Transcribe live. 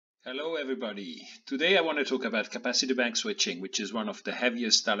Hello everybody. Today I want to talk about capacitor bank switching, which is one of the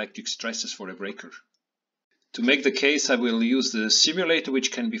heaviest dielectric stresses for a breaker. To make the case, I will use the simulator,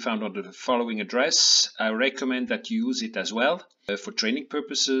 which can be found under the following address. I recommend that you use it as well. For training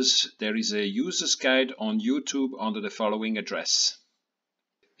purposes, there is a user's guide on YouTube under the following address.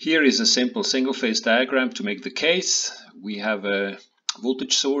 Here is a simple single-phase diagram to make the case. We have a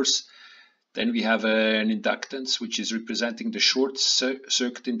voltage source. Then we have an inductance, which is representing the short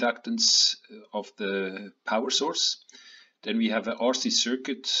circuit inductance of the power source. Then we have an RC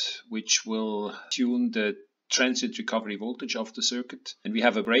circuit, which will tune the transient recovery voltage of the circuit. And we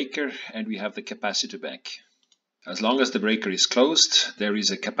have a breaker, and we have the capacitor bank. As long as the breaker is closed, there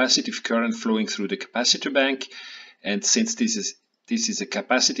is a capacitive current flowing through the capacitor bank. And since this is a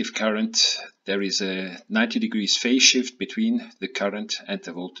capacitive current, there is a 90 degrees phase shift between the current and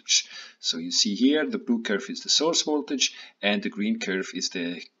the voltage. So you see here the blue curve is the source voltage and the green curve is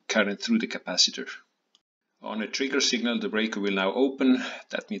the current through the capacitor. On a trigger signal, the breaker will now open.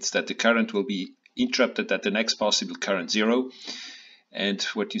 That means that the current will be interrupted at the next possible current zero. And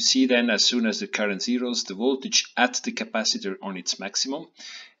what you see then, as soon as the current zeros, the voltage at the capacitor on its maximum.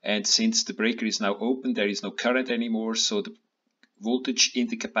 And since the breaker is now open, there is no current anymore, so the voltage in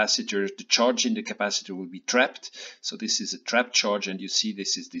the capacitor, the charge in the capacitor will be trapped. So this is a trapped charge, and you see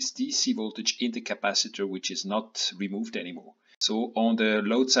this is this DC voltage in the capacitor, which is not removed anymore. So on the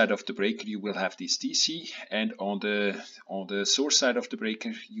load side of the breaker you will have this DC, and on the source side of the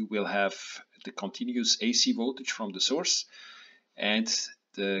breaker you will have the continuous AC voltage from the source, and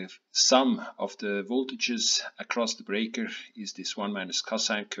the sum of the voltages across the breaker is this 1 minus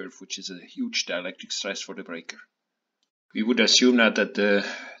cosine curve, which is a huge dielectric stress for the breaker. We would assume now that the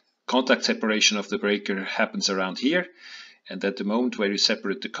contact separation of the breaker happens around here, and at the moment where you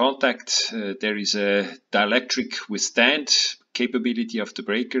separate the contact, there is a dielectric withstand capability of the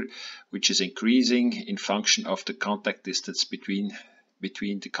breaker, which is increasing in function of the contact distance between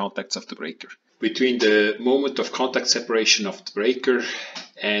the contacts of the breaker. Between the moment of contact separation of the breaker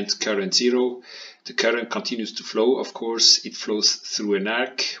and current zero, the current continues to flow. Of course, it flows through an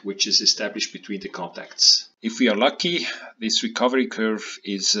arc which is established between the contacts. If we are lucky, this recovery curve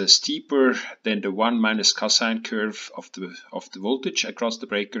is steeper than the 1 minus cosine curve of the voltage across the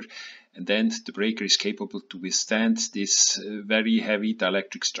breaker, and then the breaker is capable to withstand this very heavy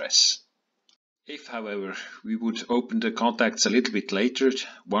dielectric stress. If, however, we would open the contacts a little bit later,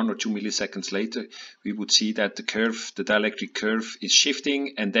 1 or 2 milliseconds later, we would see that the dielectric curve is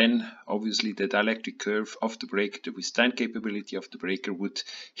shifting, and then obviously the dielectric curve of the breaker, the withstand capability of the breaker, would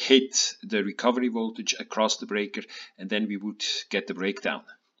hit the recovery voltage across the breaker, and then we would get the breakdown.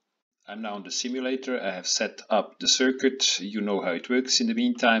 I'm now on the simulator. I have set up the circuit. You know how it works in the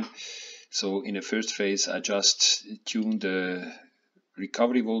meantime. So in the first phase I just tune the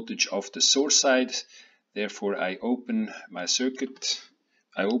recovery voltage of the source side. Therefore I open my circuit,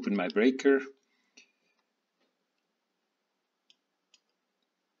 I open my breaker,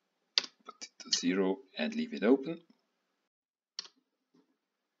 put it to 0 and leave it open.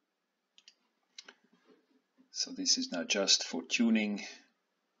 So this is now just for tuning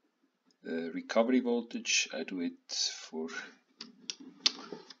the recovery voltage. I do it for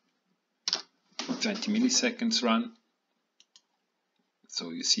 20 milliseconds run.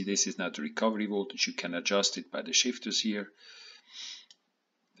 So you see this is now the recovery voltage. You can adjust it by the shifters here.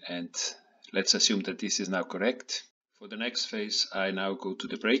 And let's assume that this is now correct. For the next phase, I now go to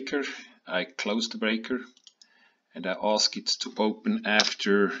the breaker. I close the breaker and I ask it to open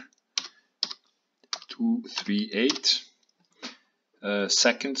after 238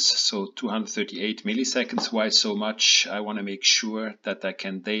 seconds, so 238 milliseconds. Why so much? I want to make sure that I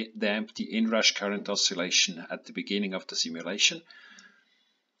can damp the inrush current oscillation at the beginning of the simulation.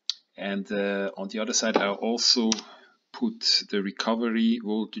 And on the other side, I'll also put the recovery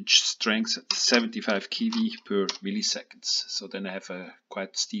voltage strength at 75 kV per milliseconds. So then I have a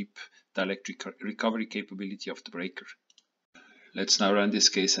quite steep dielectric recovery capability of the breaker. Let's now run this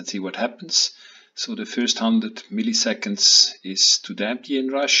case and see what happens. So the first 100 milliseconds is to damp the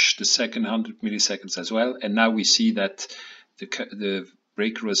inrush, the second 100 milliseconds as well. And now we see that the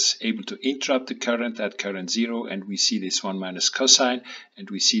breaker was able to interrupt the current at current zero, and we see this 1 minus cosine, and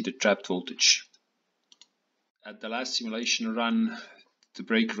we see the trapped voltage. At the last simulation run, the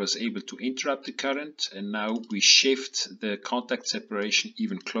breaker was able to interrupt the current, and now we shift the contact separation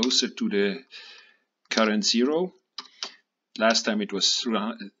even closer to the current zero. Last time it was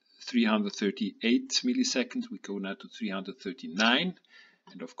 338 milliseconds, we go now to 339,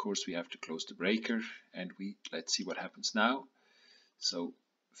 and of course we have to close the breaker, and let's see what happens now. So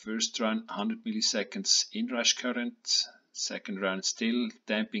first run 100 milliseconds inrush current, Second round still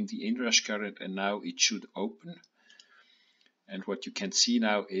damping the inrush current, and now it should open. And what you can see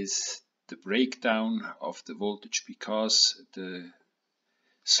now is the breakdown of the voltage, because the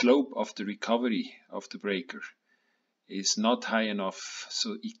slope of the recovery of the breaker is not high enough,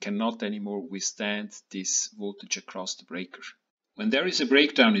 so it cannot anymore withstand this voltage across the breaker. When there is a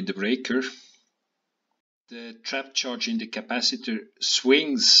breakdown in the breaker, the trapped charge in the capacitor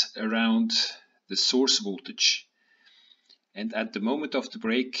swings around the source voltage, and at the moment of the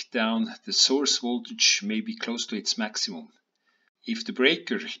breakdown the source voltage may be close to its maximum. If the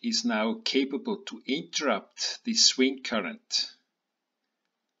breaker is now capable to interrupt this swing current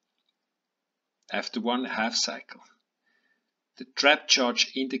after 1/2 cycle, the trapped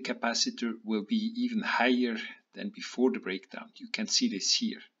charge in the capacitor will be even higher than before the breakdown. You can see this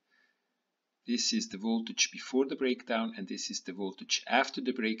here. This is the voltage before the breakdown, and this is the voltage after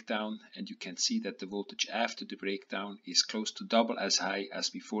the breakdown, and you can see that the voltage after the breakdown is close to double as high as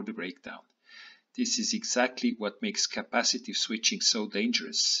before the breakdown. This is exactly what makes capacitive switching so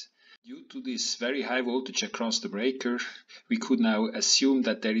dangerous. Due to this very high voltage across the breaker, we could now assume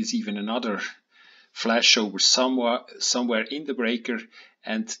that there is even another flashover somewhere in the breaker,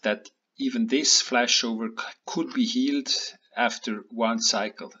 and that even this flashover could be healed after 1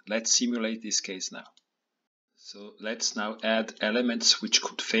 cycle. Let's simulate this case now. So let's now add elements which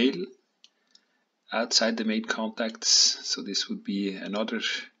could fail outside the main contacts. So this would be another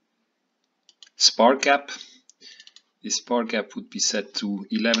spark gap. This spark gap would be set to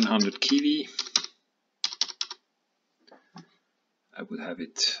 1100 kV. I would have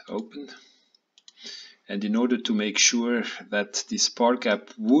it open. And in order to make sure that this spark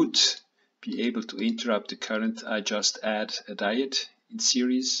gap would be able to interrupt the current, I just add a diode in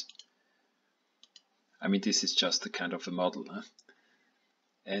series. I mean, this is just a kind of a model.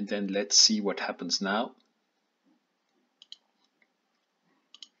 And then let's see what happens now.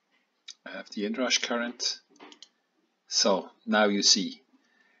 I have the inrush current. So now you see.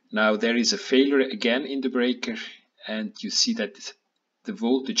 Now there is a failure again in the breaker, and you see that the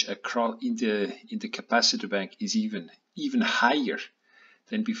voltage across in the capacitor bank is even higher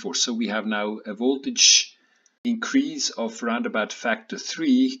than before. So we have now a voltage increase of around about factor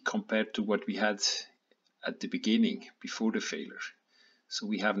 3 compared to what we had at the beginning before the failure. So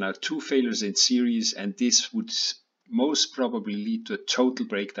we have now 2 failures in series, and this would most probably lead to a total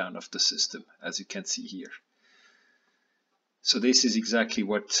breakdown of the system, as you can see here. So this is exactly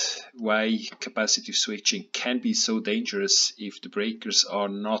why capacitive switching can be so dangerous if the breakers are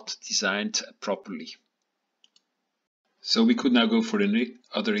not designed properly. So we could now go for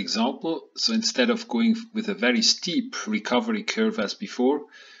another example. So instead of going with a very steep recovery curve as before,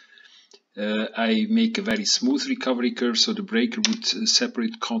 I make a very smooth recovery curve, so the breaker would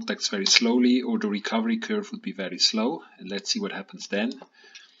separate contacts very slowly, or the recovery curve would be very slow. And let's see what happens then.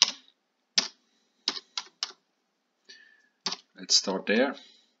 Let's start there.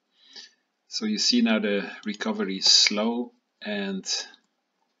 So you see now the recovery is slow, and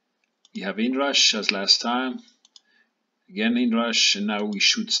we have inrush as last time. Again inrush, and now we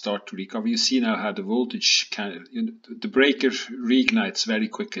should start to recover. You see now how the voltage the breaker reignites very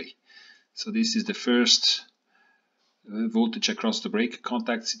quickly. So this is the first voltage across the breaker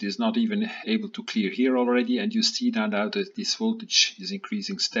contacts. It is not even able to clear here already, and you see now that this voltage is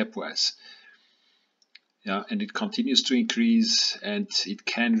increasing stepwise. Yeah, and it continues to increase, and it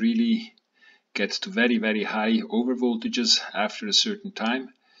can really get to very, very high over voltages after a certain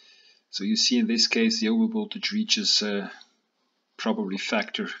time. So you see in this case the over voltage reaches probably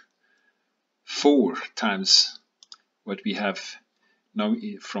factor 4 times what we have now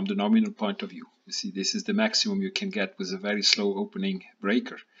from the nominal point of view. You see, this is the maximum you can get with a very slow opening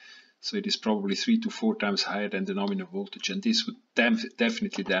breaker. So it is probably 3 to 4 times higher than the nominal voltage, and this would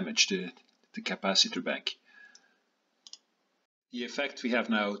definitely damage the capacitor bank. The effect we have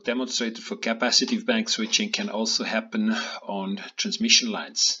now demonstrated for capacitive bank switching can also happen on transmission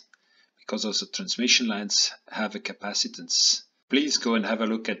lines, because also transmission lines have a capacitance. Please go and have a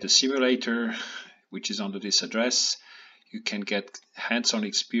look at the simulator, which is under this address. You can get hands-on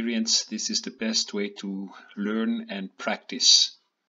experience. This is the best way to learn and practice.